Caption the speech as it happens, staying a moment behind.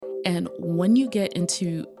And when you get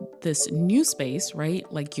into this new space, right,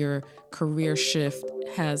 like your career shift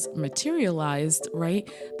has materialized, right,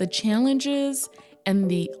 the challenges and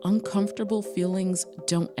the uncomfortable feelings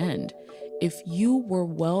don't end. If you were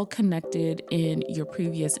well connected in your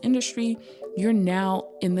previous industry, you're now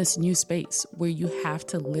in this new space where you have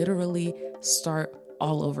to literally start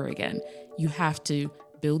all over again. You have to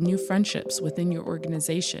build new friendships within your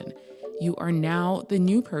organization. You are now the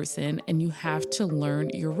new person and you have to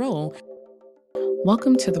learn your role.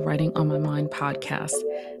 Welcome to the Writing on My Mind podcast.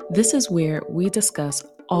 This is where we discuss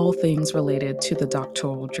all things related to the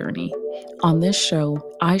doctoral journey. On this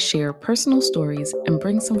show, I share personal stories and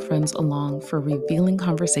bring some friends along for revealing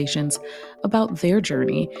conversations about their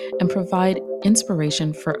journey and provide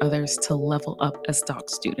inspiration for others to level up as doc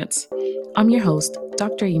students. I'm your host,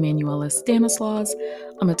 Dr. Emanuela Stanislaus.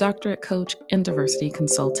 I'm a doctorate coach and diversity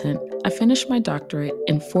consultant. I finished my doctorate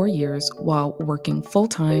in 4 years while working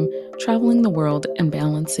full-time, traveling the world, and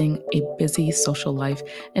balancing a busy social life.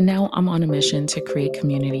 And now I'm on a mission to create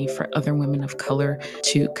community for other women of color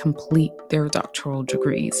to complete their doctoral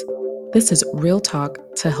degrees. This is real talk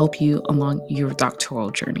to help you along your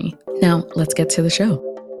doctoral journey. Now, let's get to the show.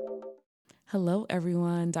 Hello,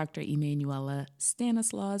 everyone. Dr. Emanuela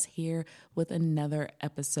Stanislaus here with another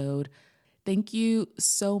episode. Thank you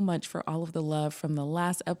so much for all of the love from the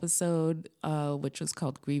last episode, which was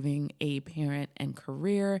called Grieving a Parent and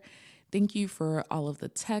Career. Thank you for all of the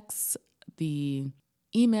texts, the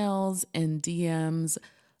emails, and DMs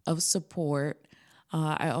of support.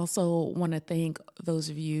 I also want to thank those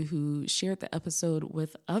of you who shared the episode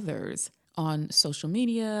with others on social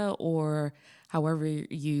media or however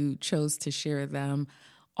you chose to share them.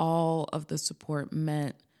 All of the support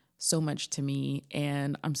meant so much to me,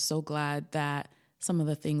 and I'm so glad that some of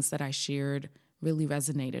the things that I shared really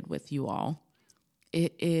resonated with you all.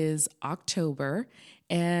 It is October,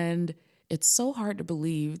 and it's so hard to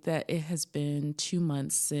believe that it has been 2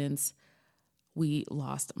 months since we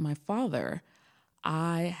lost my father.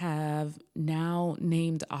 I have now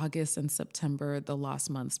named August and September the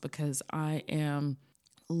lost months because I am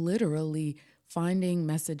literally finding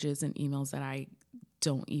messages and emails that I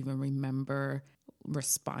don't even remember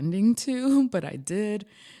responding to, but I did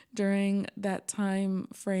during that time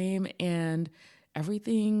frame, and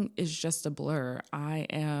everything is just a blur. I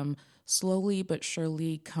am slowly but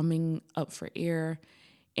surely coming up for air,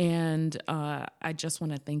 and I just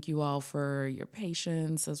want to thank you all for your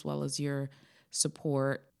patience as well as your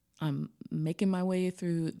support. I'm making my way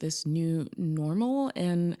through this new normal,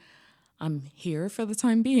 and I'm here for the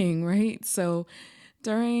time being, right? So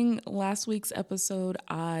during last week's episode,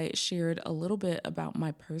 I shared a little bit about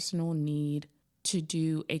my personal need to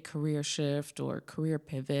do a career shift or career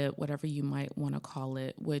pivot, whatever you might want to call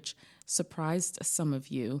it, which surprised some of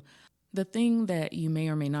you. The thing that you may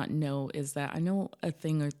or may not know is that I know a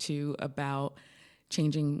thing or two about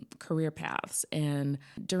changing career paths. And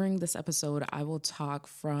during this episode, I will talk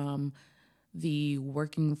from the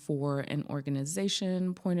working for an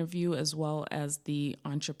organization point of view, as well as the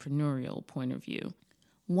entrepreneurial point of view.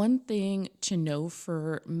 One thing to know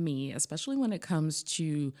for me, especially when it comes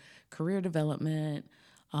to career development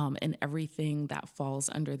and everything that falls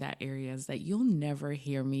under that area, is that you'll never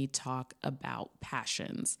hear me talk about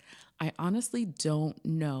passions. I honestly don't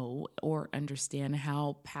know or understand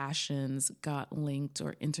how passions got linked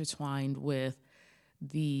or intertwined with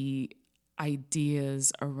the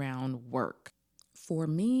ideas around work. For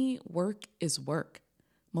me, work is work.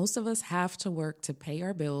 Most of us have to work to pay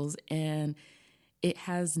our bills, and it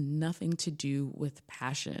has nothing to do with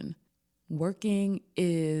passion. Working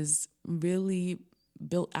is really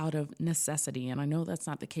built out of necessity, and I know that's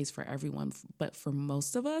not the case for everyone, but for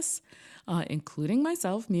most of us, including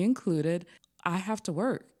myself, me included, I have to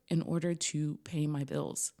work in order to pay my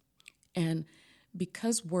bills. And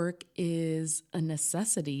because work is a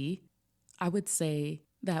necessity, I would say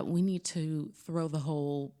that we need to throw the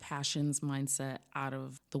whole passions mindset out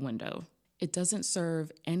of the window. It doesn't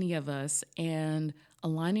serve any of us, and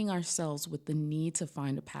aligning ourselves with the need to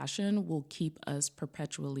find a passion will keep us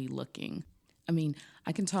perpetually looking. I mean,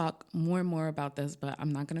 I can talk more and more about this, but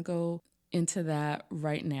I'm not going to go into that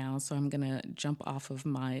right now, so I'm going to jump off of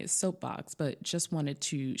my soapbox, but just wanted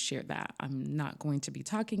to share that. I'm not going to be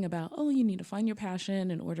talking about, you need to find your passion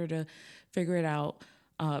in order to figure it out,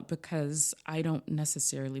 because I don't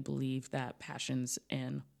necessarily believe that passions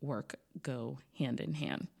and work go hand in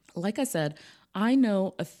hand. Like I said, I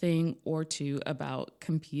know a thing or two about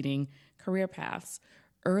competing career paths.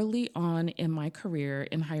 Early on in my career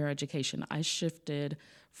in higher education, I shifted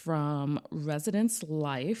from residence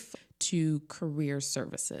life to career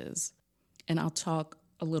services. And I'll talk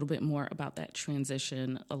a little bit more about that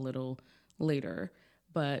transition a little later.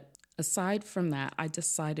 But aside from that, I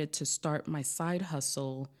decided to start my side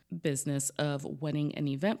hustle business of wedding and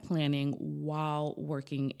event planning while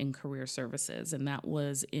working in career services. And that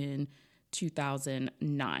was in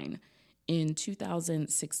 2009. In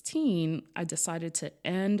 2016, I decided to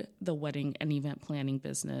end the wedding and event planning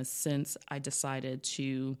business since I decided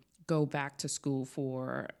to go back to school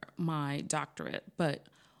for my doctorate, but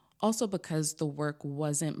also because the work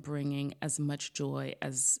wasn't bringing as much joy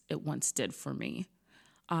as it once did for me.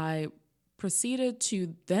 I proceeded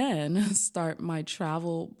to then start my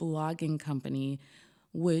travel blogging company,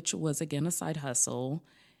 which was again a side hustle.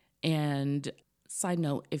 And side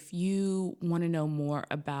note, if you want to know more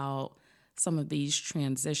about some of these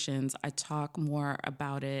transitions, I talk more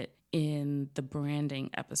about it in the branding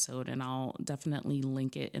episode, and I'll definitely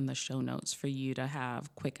link it in the show notes for you to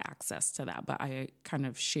have quick access to that. But I kind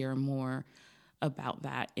of share more about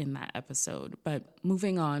that in that episode. But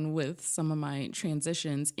moving on with some of my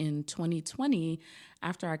transitions in 2020,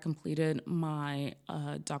 after I completed my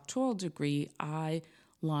doctoral degree, I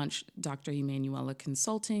launched Dr. Emanuela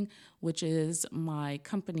Consulting, which is my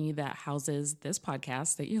company that houses this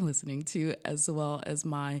podcast that you're listening to, as well as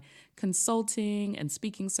my consulting and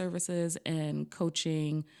speaking services and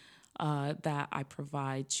coaching that I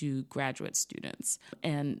provide to graduate students.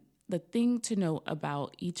 And the thing to note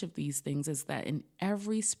about each of these things is that in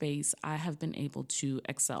every space, I have been able to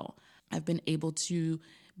excel. I've been able to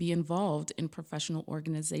be involved in professional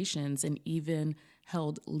organizations and even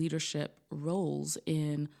held leadership roles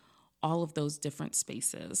in all of those different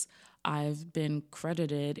spaces. I've been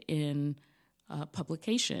credited in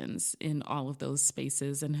publications in all of those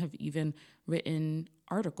spaces and have even written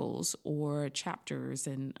articles or chapters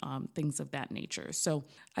and things of that nature. So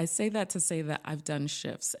I say that to say that I've done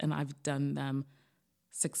shifts and I've done them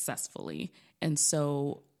successfully. And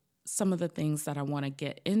so some of the things that I want to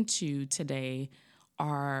get into today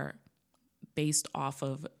are based off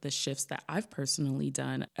of the shifts that I've personally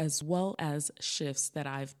done, as well as shifts that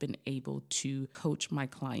I've been able to coach my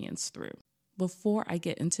clients through. Before I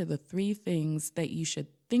get into the 3 things that you should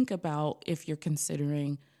think about if you're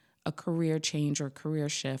considering a career change or career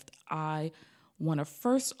shift, I want to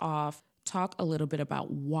first off talk a little bit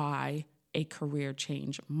about why a career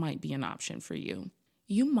change might be an option for you.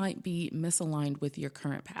 You might be misaligned with your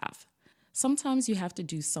current path. Sometimes you have to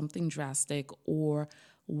do something drastic or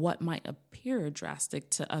what might appear drastic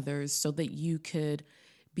to others so that you could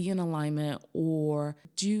be in alignment or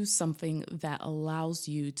do something that allows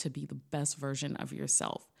you to be the best version of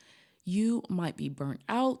yourself. You might be burnt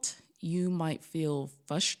out. You might feel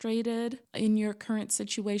frustrated in your current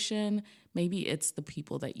situation. Maybe it's the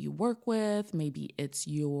people that you work with. Maybe it's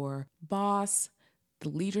your boss, the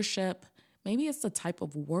leadership. Maybe it's the type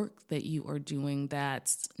of work that you are doing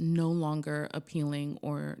that's no longer appealing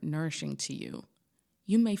or nourishing to you.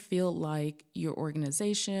 You may feel like your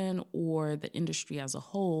organization or the industry as a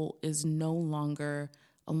whole is no longer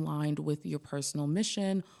aligned with your personal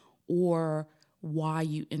mission or why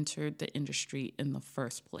you entered the industry in the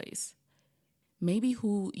first place. Maybe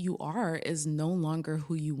who you are is no longer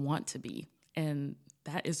who you want to be. And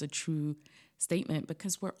that is a true statement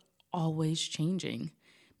because we're always changing.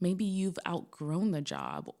 Maybe you've outgrown the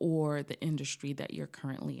job or the industry that you're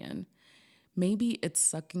currently in. Maybe it's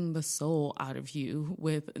sucking the soul out of you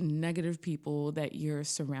with negative people that you're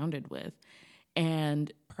surrounded with.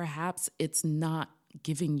 And perhaps it's not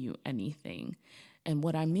giving you anything. And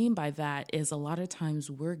what I mean by that is a lot of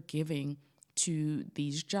times we're giving to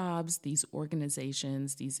these jobs, these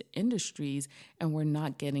organizations, these industries, and we're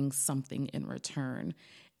not getting something in return.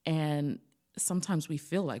 And sometimes we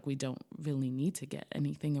feel like we don't really need to get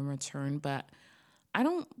anything in return, but I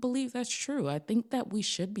don't believe that's true. I think that we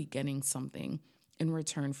should be getting something in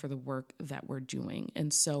return for the work that we're doing.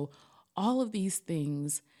 And so all of these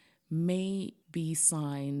things may be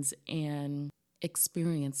signs and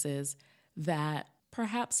experiences that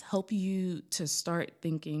perhaps help you to start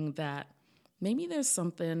thinking that maybe there's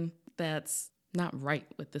something that's not right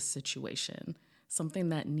with this situation, something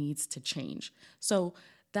that needs to change. So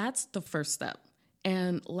that's the first step.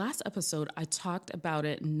 And last episode, I talked about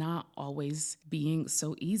it not always being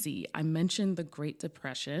so easy. I mentioned the Great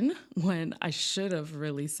Depression when I should have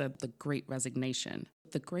really said the Great Resignation.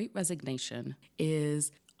 The Great Resignation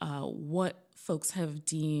is what folks have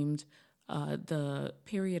deemed the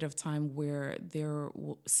period of time where there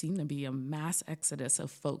seemed to be a mass exodus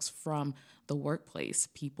of folks from the workplace.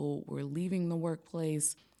 People were leaving the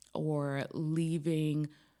workplace or leaving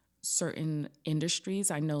certain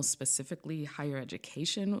industries. I know specifically higher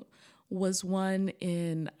education was one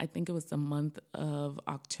in, I think it was the month of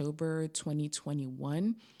October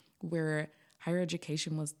 2021, where higher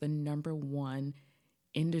education was the number one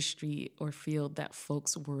industry or field that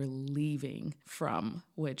folks were leaving from,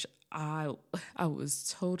 which I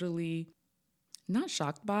was totally not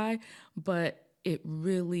shocked by, but it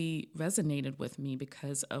really resonated with me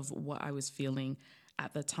because of what I was feeling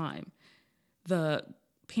at the time. The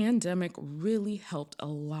pandemic really helped a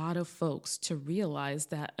lot of folks to realize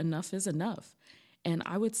that enough is enough. And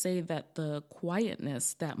I would say that the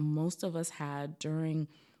quietness that most of us had during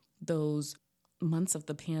those months of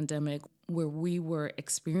the pandemic, where we were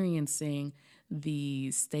experiencing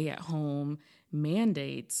the stay at home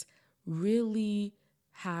mandates, really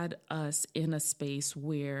had us in a space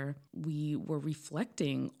where we were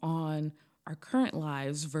reflecting on our current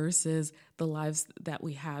lives versus the lives that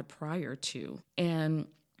we had prior to. And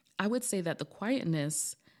I would say that the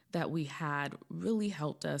quietness that we had really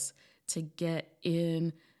helped us to get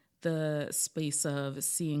in the space of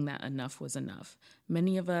seeing that enough was enough.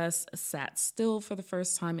 Many of us sat still for the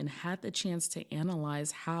first time and had the chance to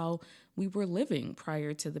analyze how we were living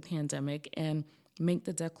prior to the pandemic and make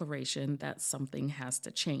the declaration that something has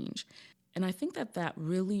to change. And I think that that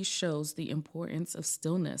really shows the importance of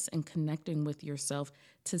stillness and connecting with yourself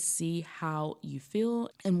to see how you feel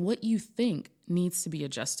and what you think needs to be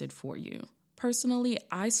adjusted for you. Personally,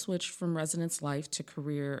 I switched from residence life to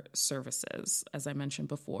career services, as I mentioned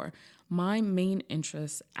before. My main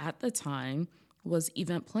interest at the time was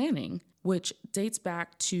event planning, which dates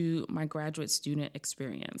back to my graduate student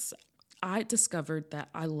experience. I discovered that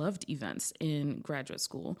I loved events in graduate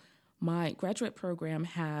school. My graduate program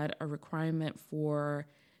had a requirement for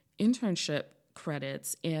internship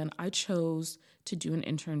credits, and I chose to do an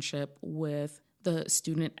internship with the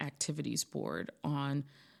Student Activities Board on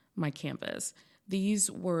my campus.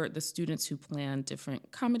 These were the students who planned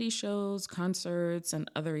different comedy shows, concerts, and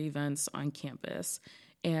other events on campus.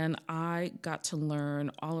 And I got to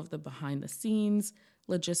learn all of the behind the scenes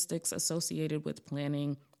logistics associated with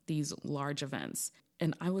planning these large events.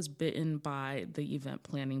 And I was bitten by the event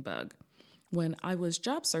planning bug. When I was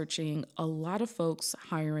job searching, a lot of folks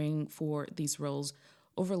hiring for these roles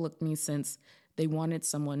overlooked me since they wanted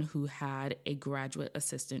someone who had a graduate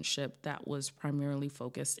assistantship that was primarily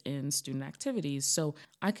focused in student activities. So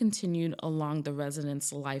I continued along the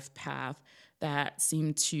residence life path that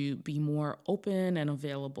seemed to be more open and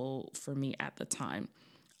available for me at the time.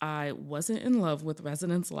 I wasn't in love with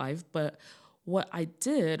residence life, but what I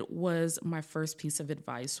did was my first piece of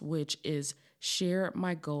advice, which is share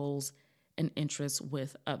my goals and interests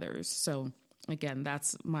with others. So again,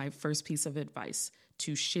 that's my first piece of advice,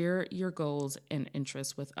 to share your goals and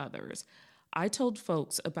interests with others. I told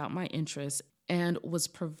folks about my interests and was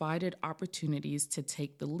provided opportunities to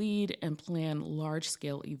take the lead and plan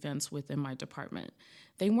large-scale events within my department.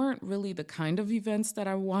 They weren't really the kind of events that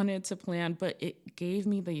I wanted to plan, but it gave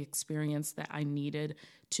me the experience that I needed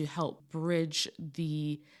to help bridge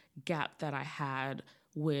the gap that I had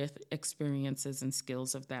with experiences and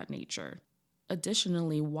skills of that nature.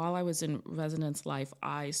 Additionally, while I was in residence life,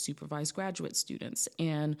 I supervised graduate students,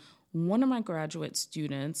 and one of my graduate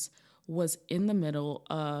students was in the middle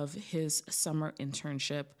of his summer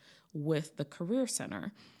internship with the Career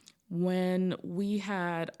Center. When we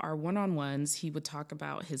had our one-on-ones, he would talk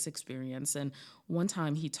about his experience. And one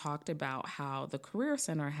time he talked about how the Career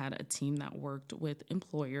Center had a team that worked with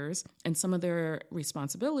employers, and some of their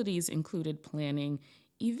responsibilities included planning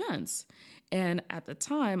events. And at the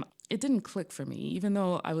time, it didn't click for me, even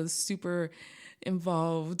though I was super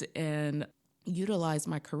involved and utilized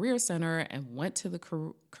my Career Center and went to the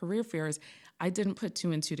career fairs. I didn't put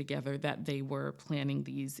two and two together that they were planning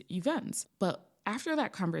these events. But after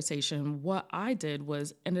that conversation, what I did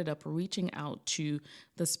was ended up reaching out to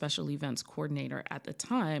the special events coordinator at the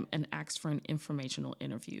time and asked for an informational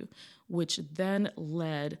interview, which then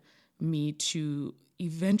led me to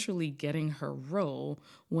eventually getting her role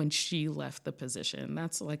when she left the position.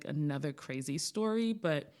 That's like another crazy story,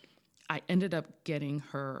 but I ended up getting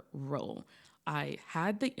her role. I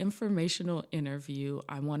had the informational interview,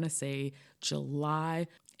 I want to say July,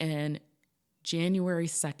 and January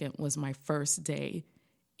 2nd was my first day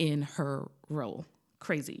in her role.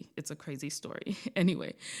 Crazy. It's a crazy story.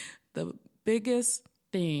 Anyway, the biggest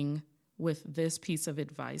thing with this piece of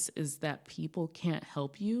advice is that people can't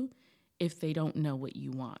help you if they don't know what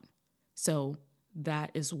you want. So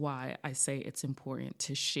that is why I say it's important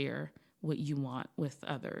to share what you want with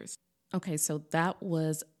others. Okay, so that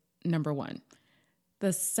was number one.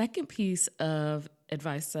 The second piece of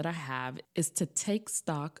advice that I have is to take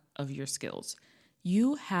stock of your skills.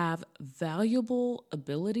 You have valuable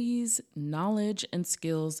abilities, knowledge, and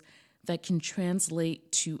skills that can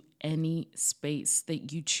translate to any space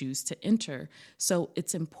that you choose to enter. So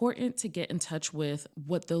it's important to get in touch with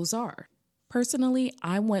what those are. Personally,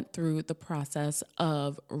 I went through the process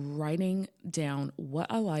of writing down what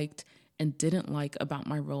I liked and didn't like about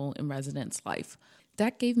my role in residence life.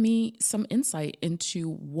 That gave me some insight into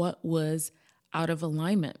what was out of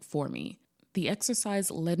alignment for me. The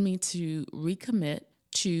exercise led me to recommit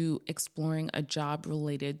to exploring a job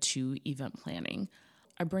related to event planning.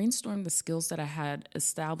 I brainstormed the skills that I had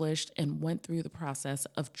established and went through the process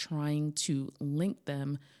of trying to link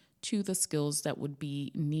them to the skills that would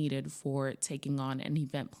be needed for taking on an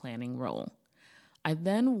event planning role. I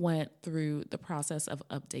then went through the process of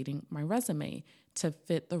updating my resume to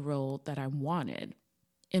fit the role that I wanted.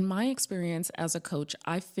 In my experience as a coach,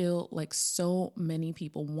 I feel like so many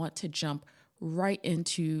people want to jump right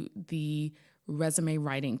into the resume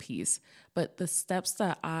writing piece, but the steps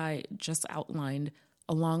that I just outlined,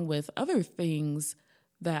 along with other things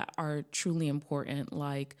that are truly important,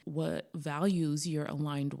 like what values you're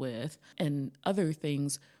aligned with and other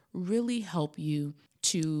things, really help you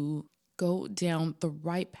to go down the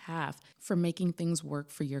right path for making things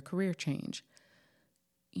work for your career change.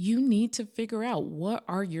 You need to figure out what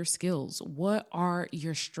are your skills, what are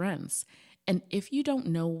your strengths. And if you don't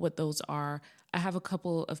know what those are, I have a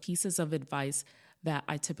couple of pieces of advice that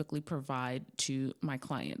I typically provide to my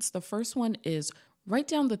clients. The first one is write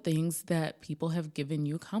down the things that people have given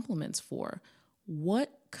you compliments for.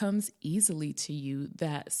 What comes easily to you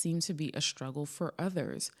that seems to be a struggle for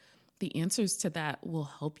others? The answers to that will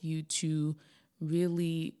help you to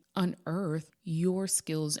really unearth your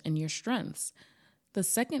skills and your strengths. The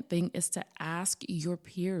second thing is to ask your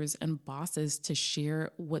peers and bosses to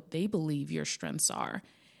share what they believe your strengths are.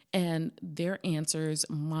 And their answers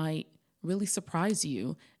might really surprise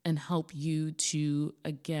you and help you to,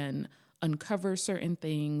 again, uncover certain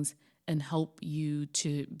things and help you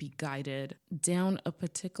to be guided down a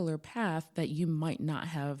particular path that you might not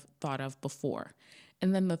have thought of before.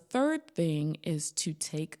 And then the third thing is to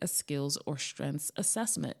take a skills or strengths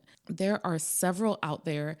assessment. There are several out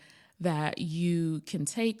there that you can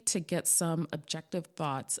take to get some objective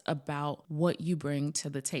thoughts about what you bring to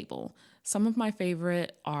the table. Some of my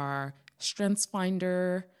favorite are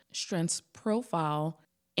StrengthsFinder, Strengths Profile,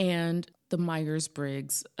 and the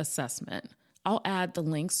Myers-Briggs assessment. I'll add the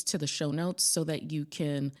links to the show notes so that you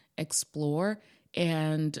can explore,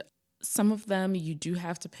 and some of them you do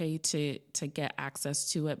have to pay to get access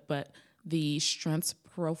to it, but the Strengths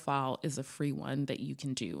Profile is a free one that you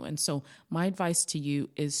can do. And so my advice to you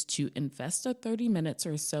is to invest 30 minutes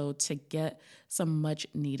or so to get some much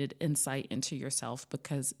needed insight into yourself,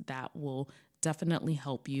 because that will definitely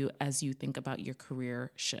help you as you think about your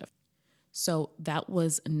career shift. So that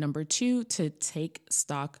was number 2, to take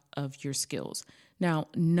stock of your skills. Now,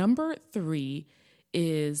 number 3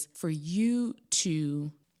 is for you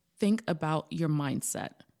to think about your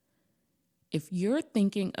mindset. If you're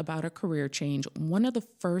thinking about a career change, one of the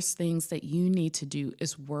first things that you need to do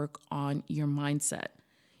is work on your mindset.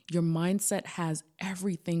 Your mindset has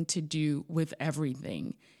everything to do with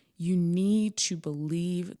everything. You need to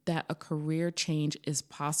believe that a career change is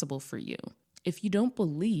possible for you. If you don't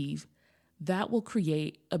believe, that will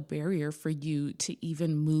create a barrier for you to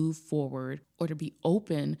even move forward or to be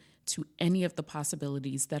open to any of the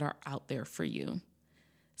possibilities that are out there for you.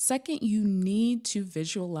 Second, you need to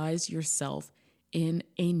visualize yourself in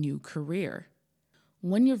a new career.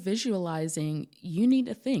 When you're visualizing, you need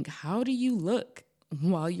to think, how do you look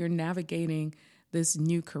while you're navigating this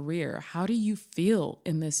new career? How do you feel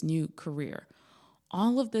in this new career?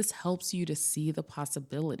 All of this helps you to see the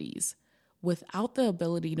possibilities. Without the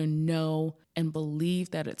ability to know and believe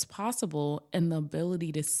that it's possible and the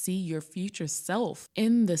ability to see your future self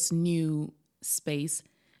in this new space,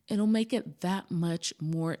 it'll make it that much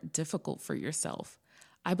more difficult for yourself.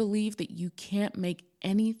 I believe that you can't make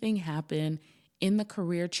anything happen in the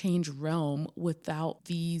career change realm without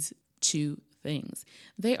these 2 things.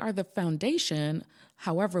 They are the foundation.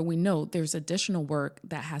 However, we know there's additional work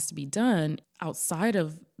that has to be done outside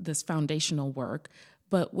of this foundational work.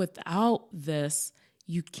 But without this,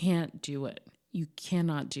 you can't do it. You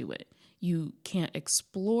cannot do it. You can't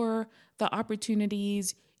explore the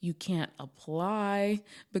opportunities. You can't apply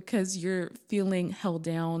because you're feeling held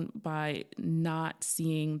down by not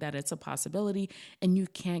seeing that it's a possibility, and you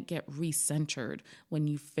can't get recentered when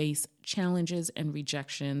you face challenges and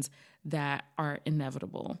rejections that are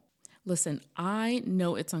inevitable. Listen, I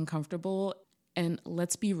know it's uncomfortable, and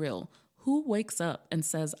let's be real. Who wakes up and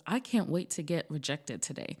says, I can't wait to get rejected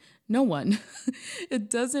today? No one. It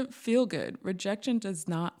doesn't feel good. Rejection does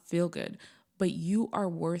not feel good. but you are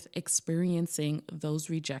worth experiencing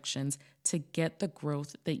those rejections to get the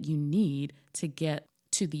growth that you need to get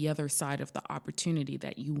to the other side of the opportunity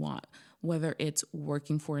that you want, whether it's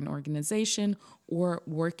working for an organization or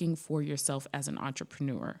working for yourself as an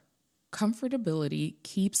entrepreneur. Comfortability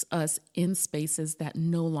keeps us in spaces that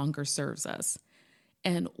no longer serves us.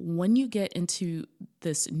 And when you get into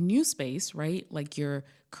this new space, right, like your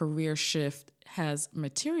career shift has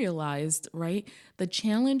materialized, right, the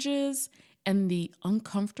challenges and the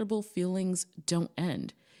uncomfortable feelings don't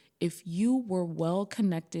end. If you were well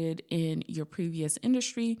connected in your previous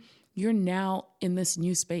industry, you're now in this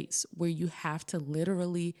new space where you have to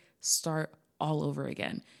literally start all over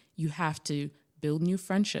again. You have to build new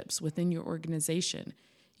friendships within your organization.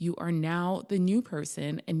 You are now the new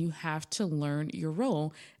person and you have to learn your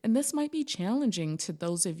role. And this might be challenging to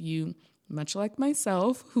those of you, much like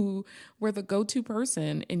myself, who were the go-to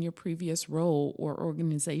person in your previous role or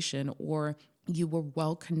organization, or you were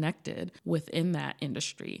well connected within that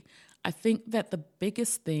industry. I think that the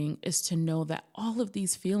biggest thing is to know that all of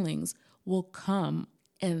these feelings will come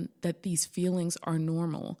and that these feelings are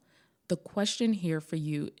normal. The question here for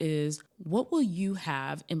you is, what will you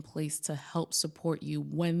have in place to help support you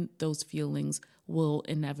when those feelings will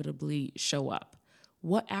inevitably show up?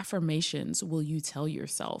 What affirmations will you tell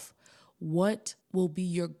yourself? What will be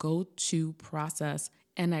your go-to process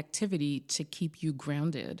and activity to keep you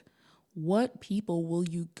grounded? What people will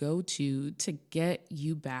you go to get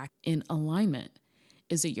you back in alignment?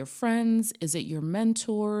 Is it your friends? Is it your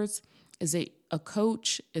mentors? Is it a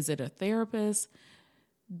coach? Is it a therapist?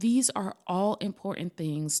 These are all important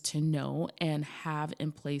things to know and have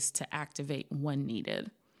in place to activate when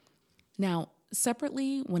needed. Now,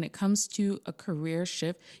 separately, when it comes to a career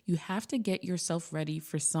shift, you have to get yourself ready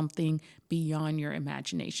for something beyond your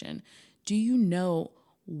imagination. Do you know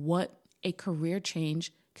what a career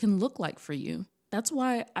change can look like for you? That's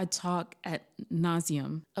why I talk ad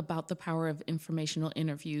nauseam about the power of informational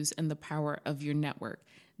interviews and the power of your network.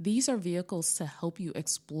 These are vehicles to help you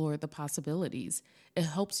explore the possibilities. It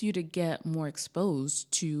helps you to get more exposed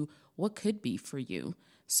to what could be for you.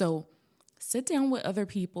 So sit down with other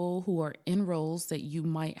people who are in roles that you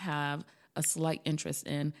might have a slight interest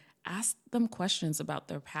in. Ask them questions about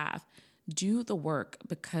their path. Do the work,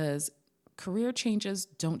 because career changes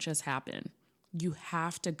don't just happen. You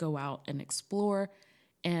have to go out and explore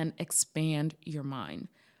and expand your mind.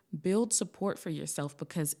 Build support for yourself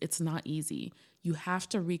because it's not easy. You have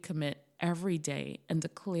to recommit every day and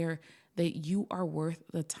declare that you are worth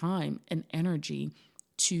the time and energy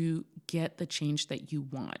to get the change that you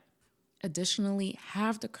want. Additionally,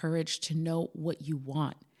 have the courage to know what you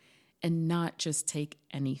want and not just take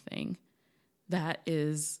anything. That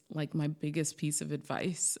is like my biggest piece of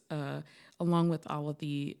advice, along with all of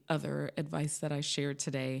the other advice that I shared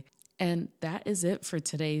today. And that is it for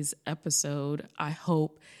today's episode. I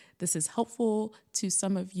hope this is helpful to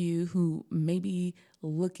some of you who may be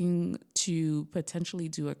looking to potentially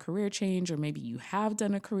do a career change, or maybe you have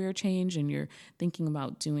done a career change and you're thinking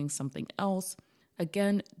about doing something else.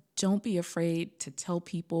 Again, don't be afraid to tell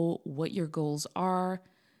people what your goals are.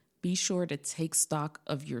 Be sure to take stock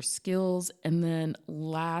of your skills. And then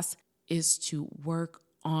last is to work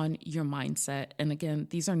on your mindset. And again,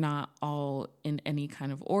 these are not all in any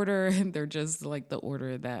kind of order. They're just like the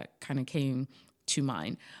order that kind of came to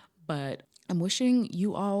mind. But I'm wishing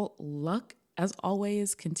you all luck. As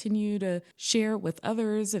always, continue to share with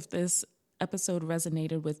others if this episode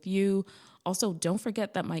resonated with you. Also, don't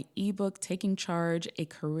forget that my ebook, Taking Charge, a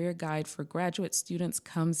career guide for graduate students,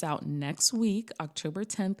 comes out next week, October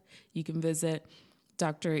 10th. You can visit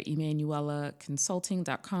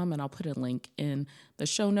dremanuelaconsulting.com, and I'll put a link in the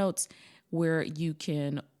show notes where you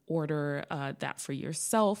can order that for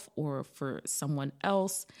yourself or for someone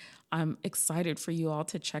else. I'm excited for you all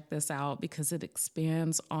to check this out because it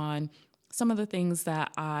expands on some of the things that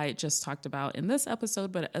I just talked about in this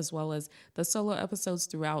episode, but as well as the solo episodes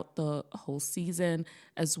throughout the whole season,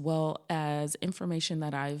 as well as information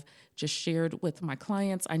that I've just shared with my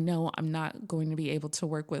clients. I know I'm not going to be able to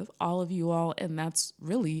work with all of you all, and that's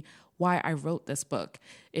really why I wrote this book.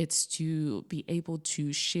 It's to be able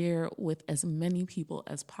to share with as many people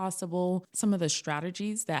as possible some of the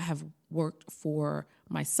strategies that have worked for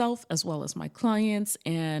myself as well as my clients,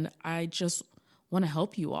 and I just want to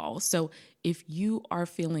help you all. So if you are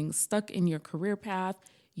feeling stuck in your career path,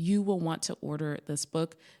 you will want to order this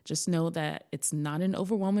book. Just know that it's not an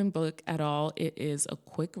overwhelming book at all. It is a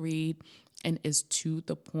quick read and is to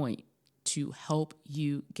the point to help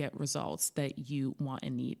you get results that you want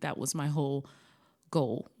and need. That was my whole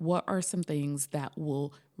goal. What are some things that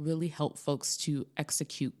will really help folks to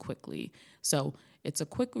execute quickly? So It's a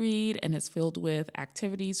quick read and it's filled with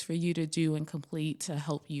activities for you to do and complete to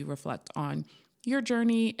help you reflect on your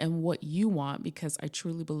journey and what you want, because I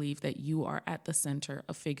truly believe that you are at the center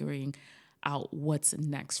of figuring out what's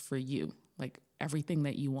next for you. Like everything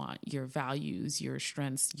that you want, your values, your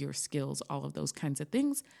strengths, your skills, all of those kinds of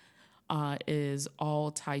things is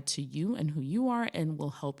all tied to you and who you are, and will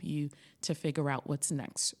help you to figure out what's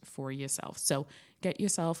next for yourself. So get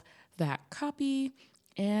yourself that copy.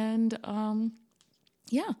 And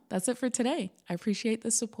yeah, that's it for today. I appreciate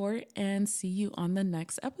the support and see you on the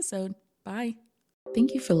next episode. Bye.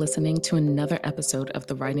 Thank you for listening to another episode of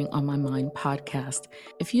the Writing on My Mind podcast.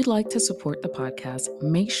 If you'd like to support the podcast,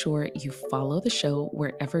 make sure you follow the show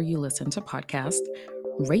wherever you listen to podcasts,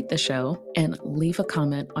 rate the show, and leave a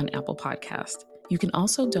comment on Apple Podcast. You can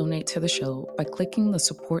also donate to the show by clicking the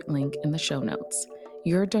support link in the show notes.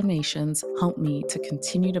 Your donations help me to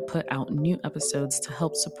continue to put out new episodes to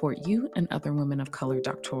help support you and other women of color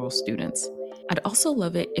doctoral students. I'd also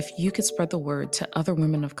love it if you could spread the word to other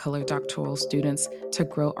women of color doctoral students to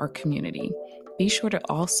grow our community. Be sure to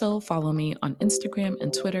also follow me on Instagram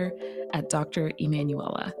and Twitter at Dr.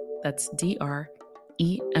 Emanuela. That's DrEmmanuela.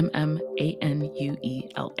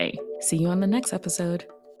 See you on the next episode.